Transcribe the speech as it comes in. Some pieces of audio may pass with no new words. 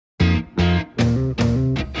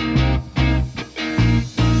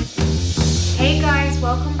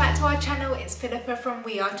it's Philippa from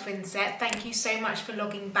We Are Twinset. Thank you so much for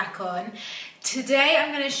logging back on. Today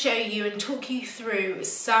I'm going to show you and talk you through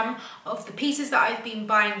some of the pieces that I've been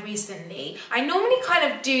buying recently. I normally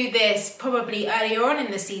kind of do this probably earlier on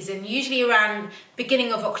in the season, usually around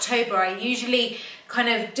beginning of October. I usually kind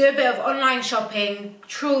of do a bit of online shopping,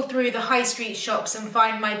 trawl through the high street shops and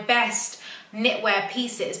find my best knitwear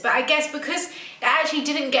pieces. But I guess because it actually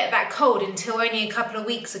didn't get that cold until only a couple of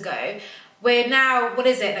weeks ago, we're now, what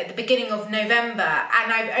is it, like the beginning of November,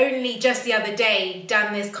 and I've only just the other day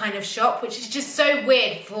done this kind of shop, which is just so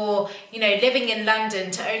weird for, you know, living in London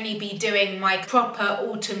to only be doing my proper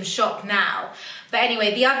autumn shop now. But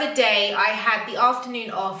anyway, the other day I had the afternoon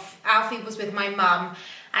off. Alfie was with my mum,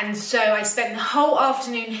 and so I spent the whole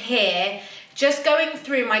afternoon here just going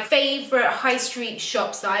through my favourite high street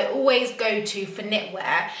shops that I always go to for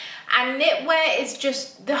knitwear. And knitwear is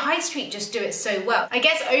just, the high street just do it so well. I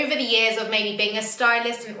guess over the years of maybe being a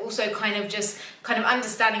stylist and also kind of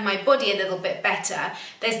understanding my body a little bit better,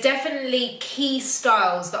 there's definitely key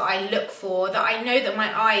styles that I look for that I know that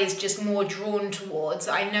my eye is just more drawn towards,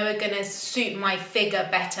 that I know are gonna suit my figure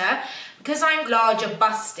better. Because I'm larger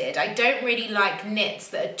busted, I don't really like knits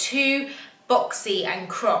that are too boxy and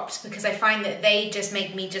cropped, because I find that they just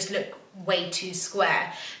make me just look way too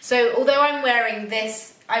square. So although I'm wearing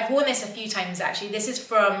this, I've worn this a few times actually. This is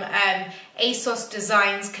from ASOS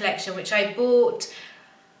Designs collection, which I bought,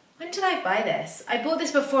 when did I buy this? I bought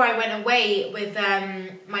this before I went away with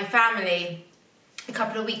my family a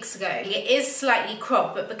couple of weeks ago. It is slightly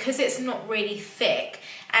cropped, but because it's not really thick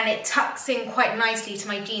and it tucks in quite nicely to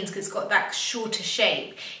my jeans because it's got that shorter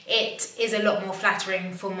shape, it is a lot more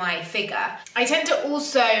flattering for my figure. I tend to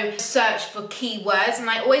also search for keywords, and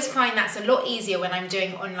I always find that's a lot easier when I'm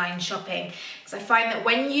doing online shopping, because I find that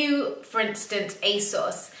when you, for instance,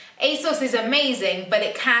 ASOS is amazing, but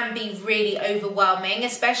it can be really overwhelming,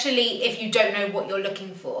 especially if you don't know what you're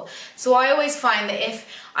looking for. So I always find that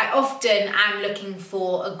I often am looking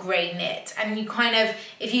for a grey knit, and you kind of,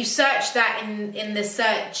 if you search that in the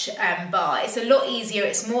search bar, it's a lot easier,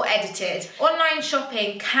 it's more edited. Online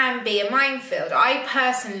shopping can be a minefield. I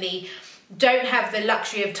personally don't have the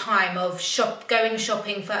luxury of time of going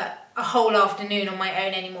shopping for a whole afternoon on my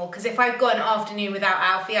own anymore, because if I've got an afternoon without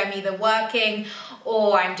Alfie, I'm either working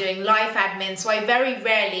or I'm doing life admin, so I very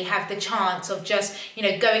rarely have the chance of just, you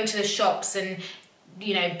know, going to the shops and,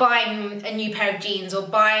 you know, buying a new pair of jeans or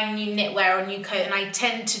buying new knitwear or new coat. And I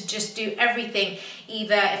tend to just do everything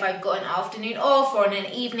either if I've got an afternoon off or on an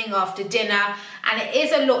evening after dinner, and it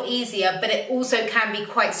is a lot easier, but it also can be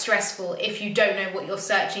quite stressful if you don't know what you're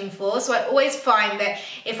searching for. So I always find that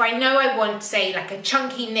if I know I want, say, like a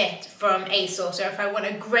chunky knit from ASOS, or if I want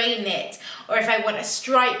a grey knit, or if I want a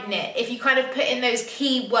striped knit, if you kind of put in those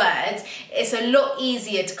key words, it's a lot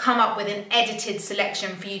easier to come up with an edited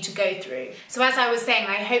selection for you to go through. So as I was saying,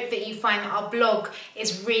 I hope that you find that our blog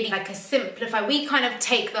is really like a simplified, we kind of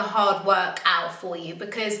take the hard work out for you,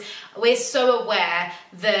 because we're so aware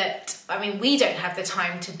that, I mean, we don't have the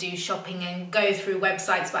time to do shopping and go through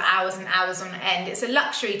websites for hours and hours on end. It's a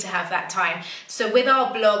luxury to have that time. So with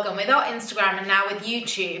our blog and with our Instagram and now with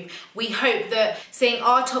YouTube, we hope that seeing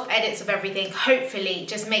our top edits of everything hopefully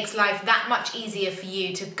just makes life that much easier for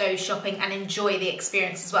you to go shopping and enjoy the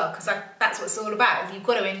experience as well, because that's what it's all about. You've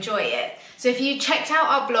got to enjoy it. So if you checked out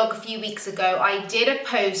our blog a few weeks ago, I did a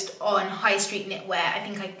post on high street knitwear.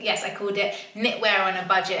 I called it Knitwear on a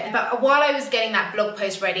Budget. But while I was getting that blog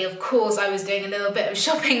post ready, of course, I was doing a little bit of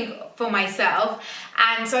shopping for myself.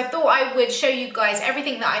 And so I thought I would show you guys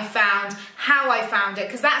everything that I found, how I found it,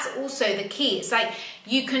 because that's also the key. It's like,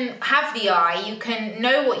 you can have the eye, you can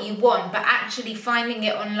know what you want, but actually finding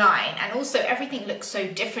it online, and also everything looks so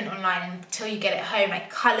different online until you get it home, like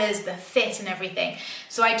colours, the fit and everything.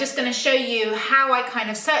 So I'm just going to show you how I kind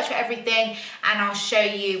of search for everything, and I'll show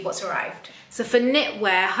you what's arrived. So for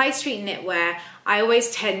knitwear, high street knitwear, I always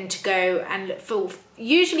tend to go and look for,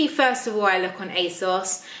 usually first of all I look on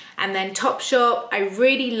ASOS, and then Topshop. I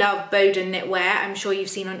really love Boden knitwear. I'm sure you've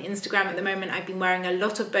seen on Instagram at the moment I've been wearing a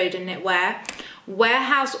lot of Boden knitwear.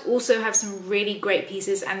 Warehouse also have some really great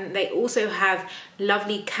pieces, and they also have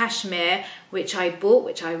lovely cashmere, which I bought,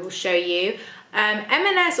 which I will show you.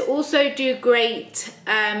 M&S also do great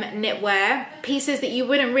knitwear, pieces that you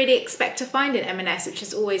wouldn't really expect to find in M&S, which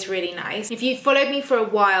is always really nice. If you've followed me for a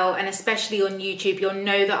while, and especially on YouTube, you'll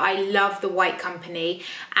know that I love the White Company,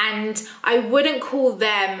 and I wouldn't call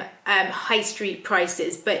them high street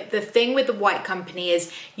prices, but the thing with the White Company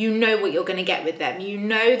is you know what you're going to get with them. You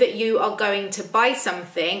know that you are going to buy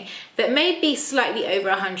something that may be slightly over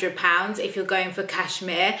 £100 if you're going for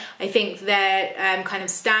cashmere. I think their kind of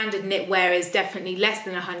standard knitwear is definitely less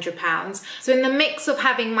than £100. So in the mix of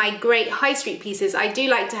having my great high street pieces, I do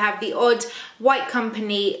like to have the odd White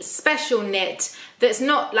Company special knit that's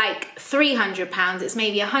not like £300, it's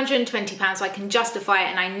maybe £120, so I can justify it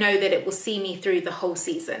and I know that it will see me through the whole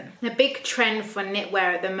season. The big trend for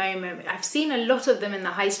knitwear at the moment, I've seen a lot of them in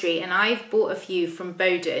the high street, and I've bought a few from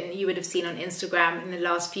Boden, you would have seen on Instagram in the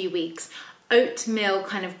last few weeks. Oatmeal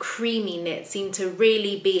kind of creamy knit seem to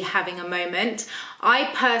really be having a moment.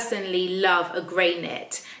 I personally love a grey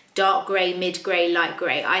knit. Dark grey, mid grey, light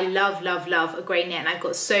grey. I love, love, love a grey knit, and I've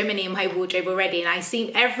got so many in my wardrobe already,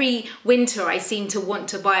 and every winter I seem to want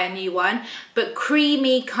to buy a new one. But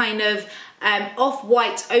creamy kind of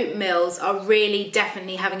off-white oatmeals are really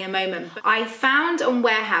definitely having a moment. I found on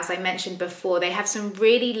Warehouse, I mentioned before, they have some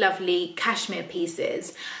really lovely cashmere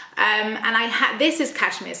pieces. And this is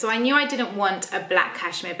cashmere, so I knew I didn't want a black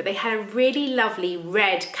cashmere, but they had a really lovely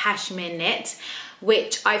red cashmere knit,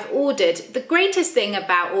 which I've ordered. The greatest thing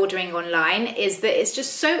about ordering online is that it's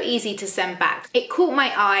just so easy to send back. It caught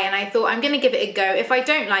my eye and I thought I'm gonna give it a go. If I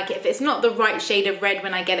don't like it, if it's not the right shade of red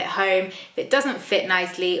when I get it home, if it doesn't fit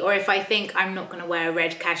nicely, or if I think I'm not gonna wear a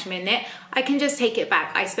red cashmere knit, I can just take it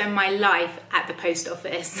back. I spend my life at the post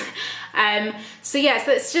office. So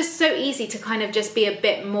it's just so easy to kind of just be a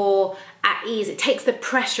bit more at ease. It takes the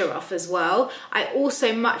pressure off as well. I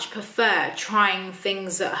also much prefer trying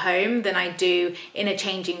things at home than I do in a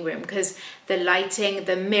changing room, because the lighting,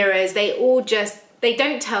 the mirrors, they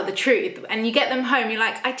don't tell the truth, and you get them home, you're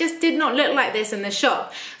like, I just did not look like this in the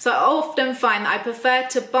shop. So I often find that I prefer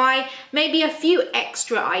to buy maybe a few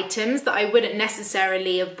extra items that I wouldn't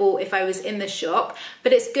necessarily have bought if I was in the shop,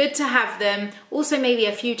 but it's good to have them also maybe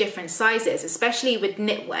a few different sizes, especially with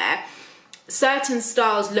knitwear. Certain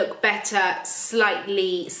styles look better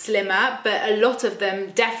slightly slimmer, but a lot of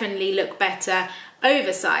them definitely look better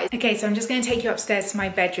oversized. Okay, so I'm just going to take you upstairs to my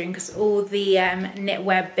bedroom because all the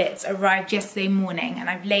knitwear bits arrived yesterday morning and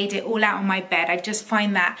I've laid it all out on my bed. I just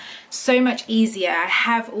find that so much easier. I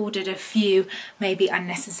have ordered a few maybe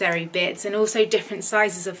unnecessary bits and also different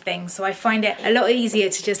sizes of things, so I find it a lot easier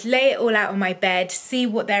to just lay it all out on my bed, see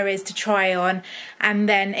what there is to try on, and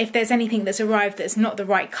then if there's anything that's arrived that's not the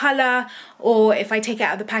right colour, or if I take it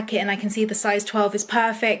out of the packet and I can see the size 12 is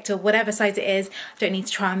perfect, or whatever size it is, I don't need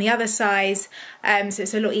to try on the other size. So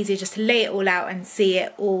it's a lot easier just to lay it all out and see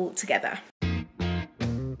it all together.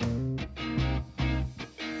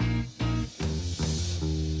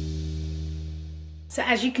 So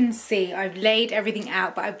as you can see, I've laid everything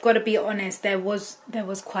out, but I've got to be honest, there was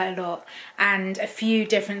quite a lot and a few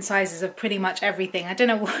different sizes of pretty much everything. I don't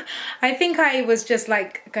know what, I think I was just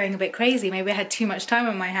like going a bit crazy. Maybe I had too much time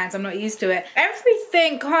on my hands, I'm not used to it.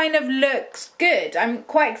 Everything kind of looks good. I'm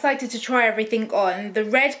quite excited to try everything on. The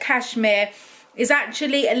red cashmere is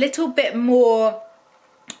actually a little bit more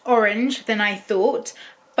orange than I thought.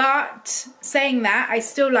 But saying that, I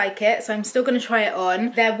still like it, so I'm still going to try it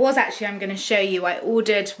on. There was actually, I'm going to show you, I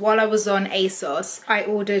ordered, while I was on ASOS, I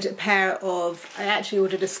actually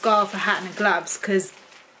ordered a scarf, a hat and a gloves, because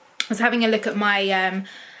I was having a look at my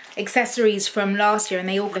accessories from last year and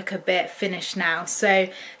they all look a bit finished now. So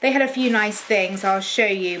they had a few nice things, I'll show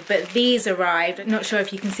you, but these arrived. I'm not sure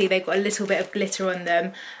if you can see, they've got a little bit of glitter on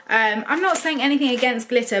them. I'm not saying anything against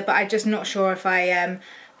glitter, but I'm just not sure if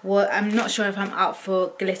I'm not sure if I'm up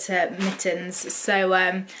for glitter mittens,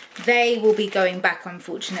 so they will be going back,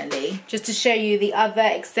 unfortunately. Just to show you the other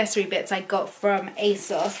accessory bits I got from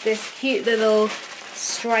ASOS, this cute little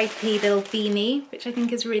stripy little beanie, which I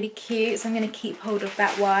think is really cute, so I'm going to keep hold of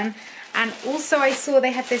that one. And also I saw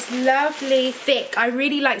they had this lovely thick, I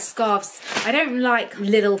really like scarves. I don't like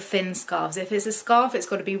little thin scarves. If it's a scarf, it's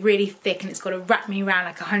got to be really thick and it's got to wrap me around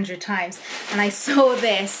like 100 times. And I saw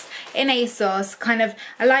this in ASOS, kind of,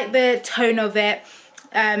 I like the tone of it,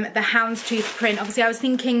 the houndstooth print. Obviously I was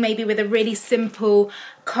thinking maybe with a really simple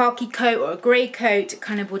khaki coat or a grey coat, it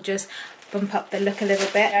kind of would just bump up the look a little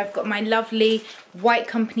bit. I've got my lovely White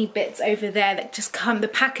Company bits over there that just come, the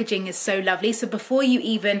packaging is so lovely. So before you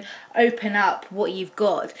even open up what you've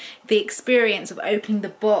got, the experience of opening the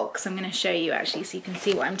box, I'm going to show you actually so you can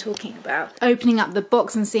see what I'm talking about. Opening up the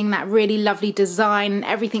box and seeing that really lovely design, and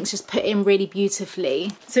everything's just put in really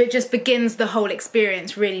beautifully. So it just begins the whole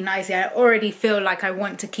experience really nicely. I already feel like I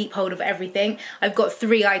want to keep hold of everything. I've got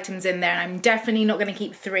 3 items in there and I'm definitely not going to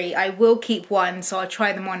keep 3. I will keep 1, so I'll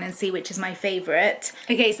try them on and see which is my favourite.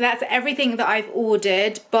 Okay, so that's everything that I've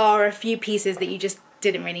ordered, bar a few pieces that you just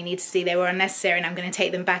didn't really need to see. They were unnecessary and I'm going to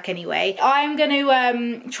take them back anyway. I'm going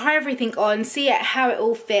to try everything on, see how it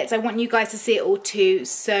all fits. I want you guys to see it all too,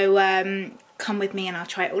 so come with me and I'll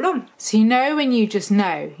try it all on. So you know when you just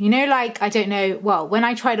know, you know, like, I don't know, well, when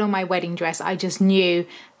I tried on my wedding dress, I just knew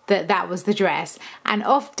that that was the dress. And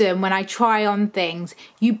often when I try on things,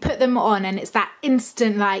 you put them on and it's that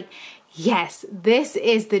instant like, yes, this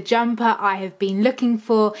is the jumper I have been looking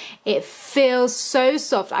for. It feels so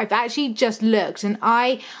soft. I've actually just looked, and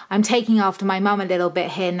I'm taking after my mum a little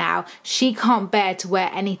bit here now. She can't bear to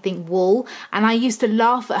wear anything wool, and I used to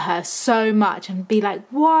laugh at her so much and be like,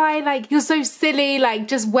 why? Like, you're so silly, like,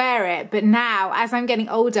 just wear it. But now, as I'm getting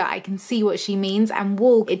older, I can see what she means, and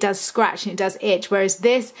wool, it does scratch and it does itch, whereas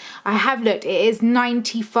this, I have looked, it is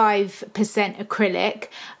 95% acrylic.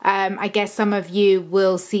 I guess some of you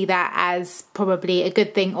will see that as probably a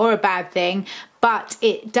good thing or a bad thing, but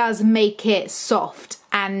it does make it soft,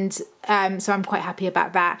 and so I'm quite happy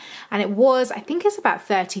about that. And it was, I think it's about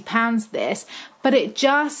 £30 this, but it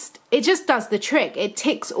just does the trick. It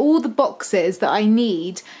ticks all the boxes that I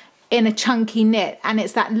need in a chunky knit, and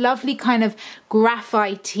it's that lovely kind of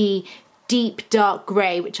graphite-y deep dark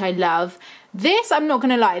grey, which I love. This, I'm not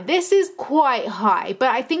gonna lie, this is quite high, but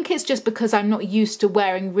I think it's just because I'm not used to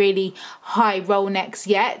wearing really high roll necks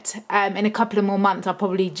yet. In a couple of more months, I'll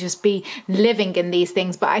probably just be living in these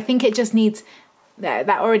things, but I think it just needs, that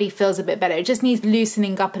already feels a bit better. It just needs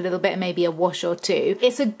loosening up a little bit, maybe a wash or two.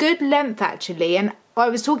 It's a good length actually, and I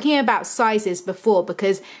was talking about sizes before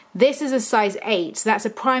because this is a size 8, so that's a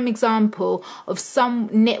prime example of some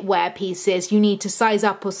knitwear pieces you need to size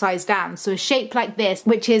up or size down. So a shape like this,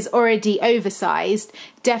 which is already oversized,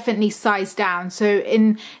 definitely size down. So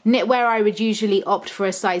in knitwear I would usually opt for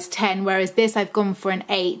a size 10, whereas this I've gone for an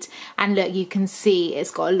 8, and look, you can see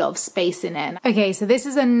it's got a lot of space in it. Okay, so this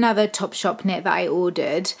is another Topshop knit that I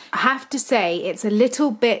ordered. I have to say it's a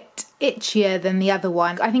little bit itchier than the other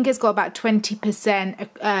one. I think it's got about 20%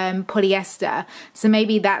 polyester, so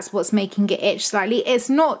maybe that's what's making it itch slightly. It's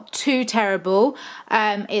not too terrible.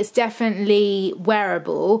 It's definitely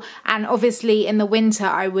wearable, and obviously in the winter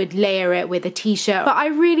I would layer it with a t-shirt, but I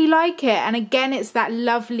really like it. And again, it's that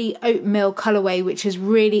lovely oatmeal colorway, which is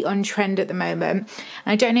really on trend at the moment.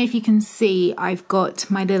 And I don't know if you can see, I've got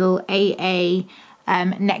my little AA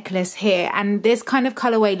necklace here, and this kind of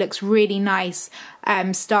colorway looks really nice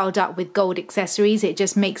styled up with gold accessories. It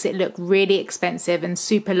just makes it look really expensive and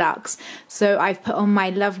super luxe. So I've put on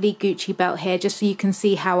my lovely Gucci belt here just so you can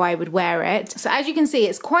see how I would wear it. So as you can see,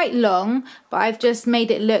 it's quite long, but I've just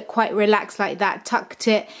made it look quite relaxed like that, tucked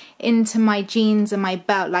it into my jeans and my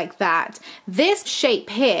belt like that. This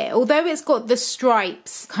shape here, although it's got the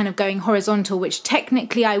stripes kind of going horizontal, which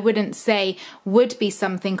technically I wouldn't say would be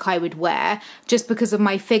something I would wear just because of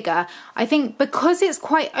my figure, I think because it's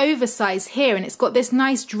quite oversized here and it's got this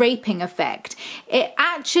nice draping effect, it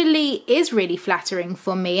actually is really flattering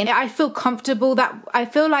for me, and I feel comfortable. That I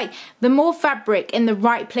feel like the more fabric in the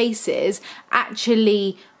right places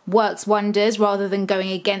actually works wonders rather than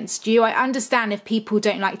going against you. I understand if people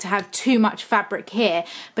don't like to have too much fabric here,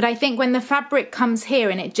 but I think when the fabric comes here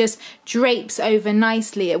and it just drapes over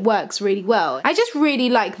nicely, it works really well. I just really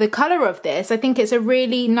like the color of this. I think it's a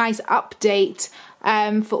really nice update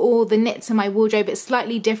for all the knits in my wardrobe. It's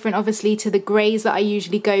slightly different obviously to the greys that I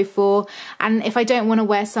usually go for, and if I don't want to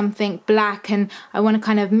wear something black and I want to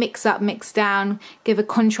kind of mix up, mix down, give a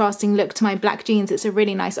contrasting look to my black jeans, it's a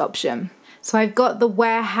really nice option. So I've got the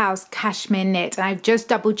Warehouse cashmere knit, and I've just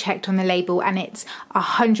double checked on the label and it's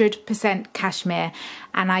 100% cashmere,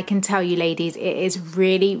 and I can tell you ladies, it is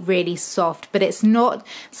really, really soft. But it's not,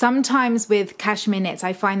 sometimes with cashmere knits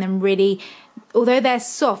I find them really, although they're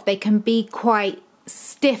soft, they can be quite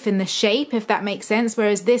stiff in the shape, if that makes sense,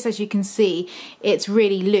 whereas this, as you can see, it's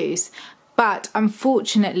really loose. But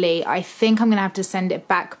unfortunately, I think I'm gonna have to send it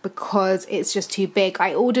back because it's just too big.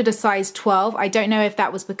 I ordered a size 12. I don't know if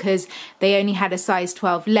that was because they only had a size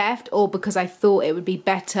 12 left or because I thought it would be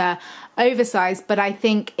better oversized, but I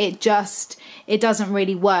think it doesn't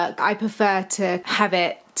really work. I prefer to have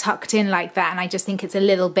it tucked in like that, and I just think it's a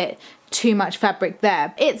little bit too much fabric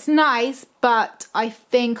there. It's nice, but I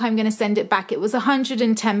think I'm gonna send it back. It was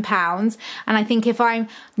 £110, and I think if I'm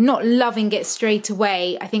not loving it straight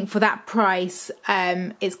away, I think for that price,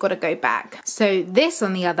 it's gotta go back. So this,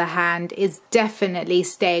 on the other hand, is definitely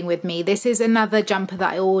staying with me. This is another jumper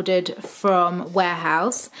that I ordered from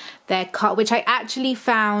Warehouse. their cut, which I actually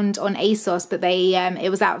found on ASOS, but they it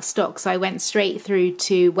was out of stock, so I went straight through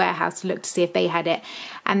to Warehouse to look to see if they had it,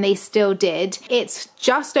 and they still did. It's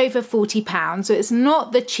just over £40, so it's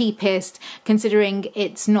not the cheapest considering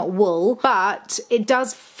it's not wool, but it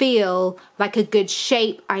does feel like a good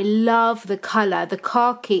shape. I love the colour, the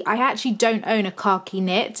khaki. I actually don't own a khaki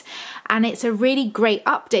knit, and it's a really great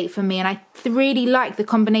update for me, and I really like the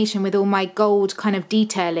combination with all my gold kind of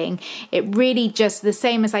detailing. It really just, the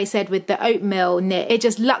same as I said with the oatmeal knit, it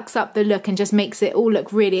just lucks up the look and just makes it all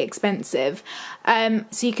look really expensive.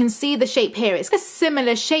 So you can see the shape here. It's a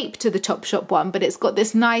similar shape to the Topshop one, but it's got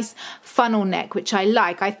this nice funnel neck, which I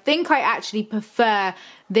like. I think I actually prefer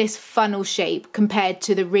this funnel shape compared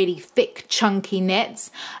to the really thick chunky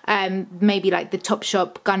knits, maybe like the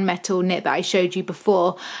Topshop gunmetal knit that I showed you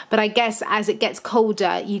before. But I guess as it gets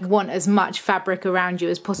colder, you want as much fabric around you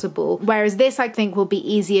as possible, whereas this I think will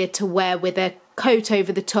be easier to wear with a coat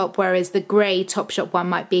over the top, whereas the grey Topshop one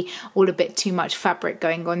might be all a bit too much fabric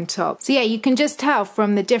going on top. So yeah, you can just tell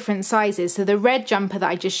from the different sizes. So the red jumper that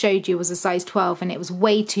I just showed you was a size 12 and it was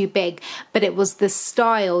way too big, but it was the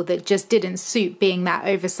style that just didn't suit being that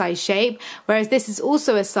oversized shape, whereas this is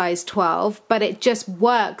also a size 12, but it just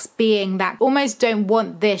works being that almost don't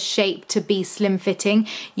want this shape to be slim fitting.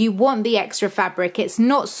 You want the extra fabric. It's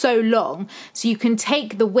not so long, so you can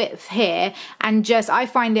take the width here and just, I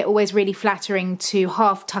find it always really flattering to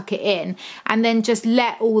half tuck it in and then just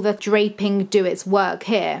let all the draping do its work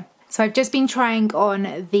here. So I've just been trying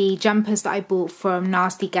on the jumpers that I bought from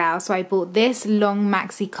Nasty Gal. So I bought this long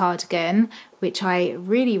maxi cardigan, which I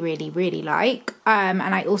really like, and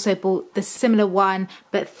I also bought the similar one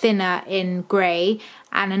but thinner in grey,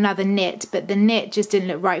 and another knit, but the knit just didn't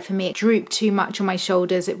look right for me. It drooped too much on my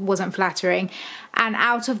shoulders, it wasn't flattering. And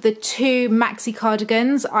out of the two maxi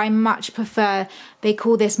cardigans, I much prefer, they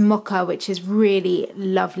call this mocha, which is really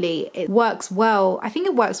lovely. It works well, I think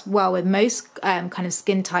it works well with most kind of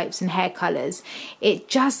skin types and hair colours.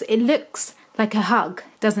 It looks like a hug,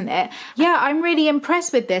 doesn't it? Yeah, I'm really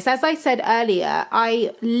impressed with this. As I said earlier,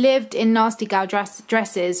 I lived in Nasty Gal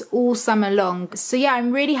dresses all summer long. So yeah,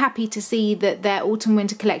 I'm really happy to see that their autumn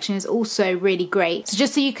winter collection is also really great. So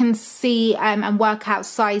just so you can see and work out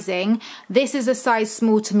sizing, this is a size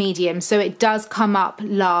small to medium, so it does come up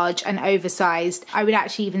large and oversized. I would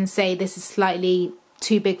actually even say this is slightly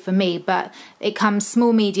too big for me, but it comes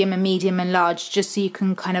small, medium and large, just so you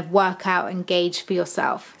can kind of work out and gauge for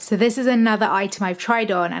yourself. So this is another item I've tried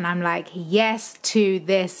on and I'm like, yes to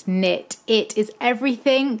this knit. It is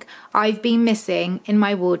everything I've been missing in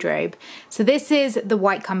my wardrobe. So this is the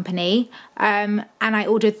White Company, and I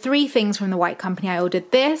ordered 3 things from the White Company. I ordered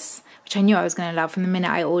this, which I knew I was going to love from the minute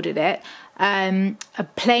I ordered it. A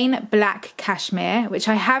plain black cashmere, which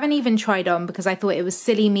I haven't even tried on because I thought it was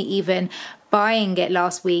silly me even buying it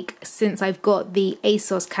last week, since I've got the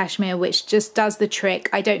ASOS cashmere, which just does the trick.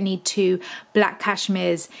 I don't need 2 black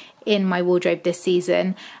cashmeres in my wardrobe this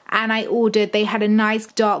season. And I ordered, they had a nice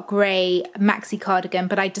dark grey maxi cardigan,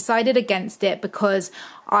 but I decided against it because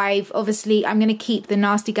I'm going to keep the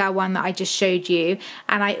Nasty Gal one that I just showed you,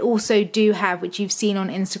 and I also do have, which you've seen on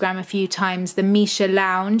Instagram a few times, the Misha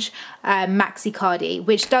Lounge maxi cardi,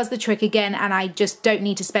 which does the trick again, and I just don't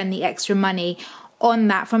need to spend the extra money on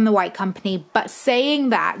that from the White Company. But saying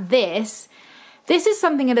that, this is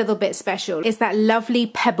something a little bit special. It's that lovely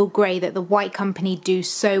pebble grey that the White Company do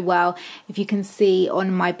so well. If you can see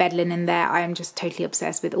on my bed linen there, I am just totally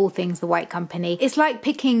obsessed with all things the White Company. It's like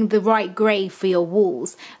picking the right grey for your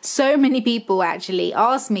walls. So many people actually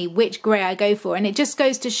ask me which grey I go for, and it just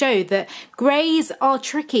goes to show that greys are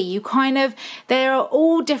tricky. There are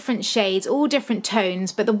all different shades, all different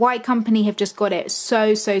tones, but the White Company have just got it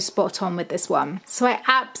so spot on with this one. So I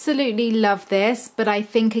absolutely love this, but I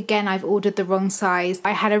think again I've ordered the wrong size.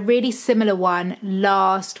 I had a really similar one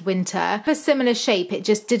last winter, a similar shape, it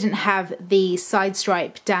just didn't have the side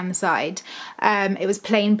stripe down the side. It was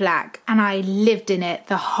plain black, and I lived in it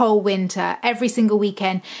the whole winter, every single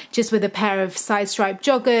weekend, just with a pair of side stripe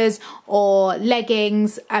joggers or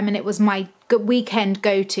leggings, and it was my weekend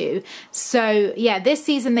go-to. So yeah, this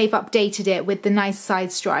season they've updated it with the nice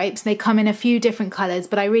side stripes. They come in a few different colours,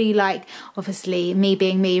 but I really like, obviously me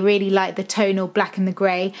being me, really like the tonal black and the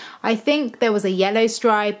grey. I think there was a yellow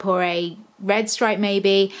stripe or a red stripe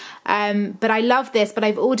maybe, but I love this, but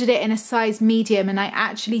I've ordered it in a size medium, and I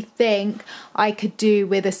actually think I could do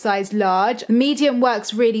with a size large. The medium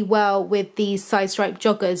works really well with these side stripe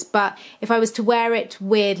joggers, but if I was to wear it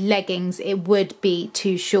with leggings, it would be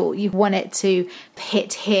too short. You want it to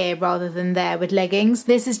hit here rather than there with leggings.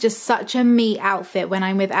 This is just such a me outfit when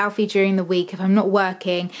I'm with Alfie during the week. If I'm not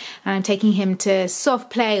working and I'm taking him to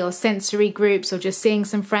soft play or sensory groups or just seeing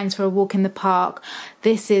some friends for a walk in the park,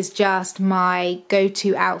 this is just my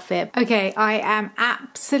go-to outfit. Okay, I am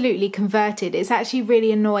absolutely converted. It's actually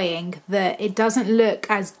really annoying that it doesn't look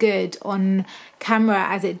as good on camera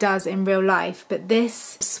as it does in real life, but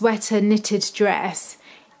this sweater knitted dress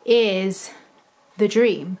is the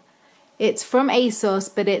dream. It's from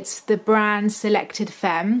ASOS, but it's the brand Selected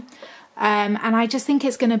Femme. And I just think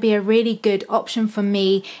it's going to be a really good option for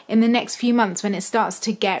me in the next few months when it starts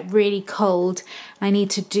to get really cold. I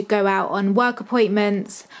need to go out on work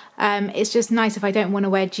appointments. It's just nice if I don't want to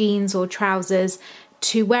wear jeans or trousers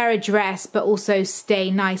to wear a dress but also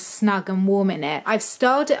stay nice, snug and warm in it. I've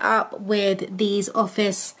styled it up with these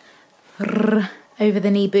Office over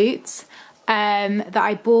the knee boots that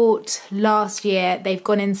I bought last year. They've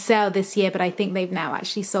gone in sale this year, but I think they've now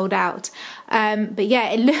actually sold out. But yeah,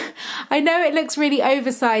 I know it looks really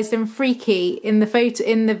oversized and freaky in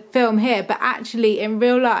the film here, but actually in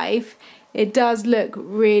real life it does look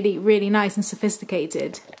really, really nice and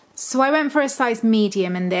sophisticated. So I went for a size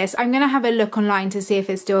medium in this. I'm going to have a look online to see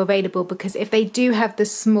if it's still available, because if they do have the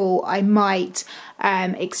small, I might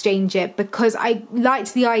exchange it, because I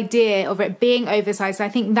liked the idea of it being oversized. I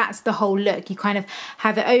think that's the whole look. You kind of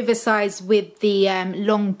have it oversized with the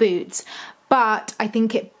long boots, but I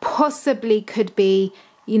think it possibly could be,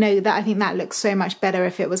 you know, that I think that looks so much better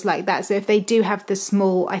if it was like that. So if they do have the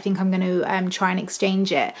small, I think I'm going to try and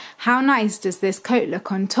exchange it. How nice does this coat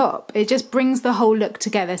look on top? It just brings the whole look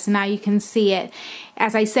together. So now you can see it.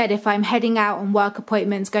 As I said, if I'm heading out on work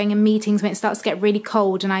appointments, going in meetings when it starts to get really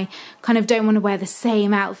cold and I kind of don't want to wear the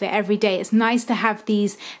same outfit every day, it's nice to have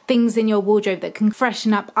these things in your wardrobe that can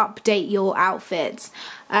freshen up, update your outfits.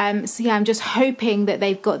 So yeah, I'm just hoping that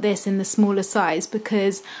they've got this in the smaller size,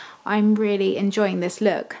 because I'm really enjoying this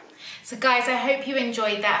look. So guys, I hope you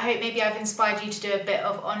enjoyed that. I hope maybe I've inspired you to do a bit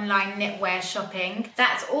of online knitwear shopping.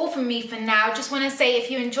 That's all from me for now. Just want to say,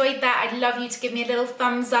 if you enjoyed that, I'd love you to give me a little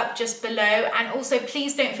thumbs up just below. And also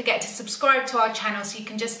please don't forget to subscribe to our channel so you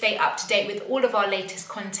can just stay up to date with all of our latest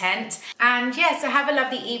content. And yeah, so have a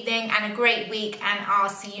lovely evening and a great week, and I'll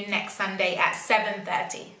see you next Sunday at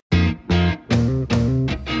 7:30.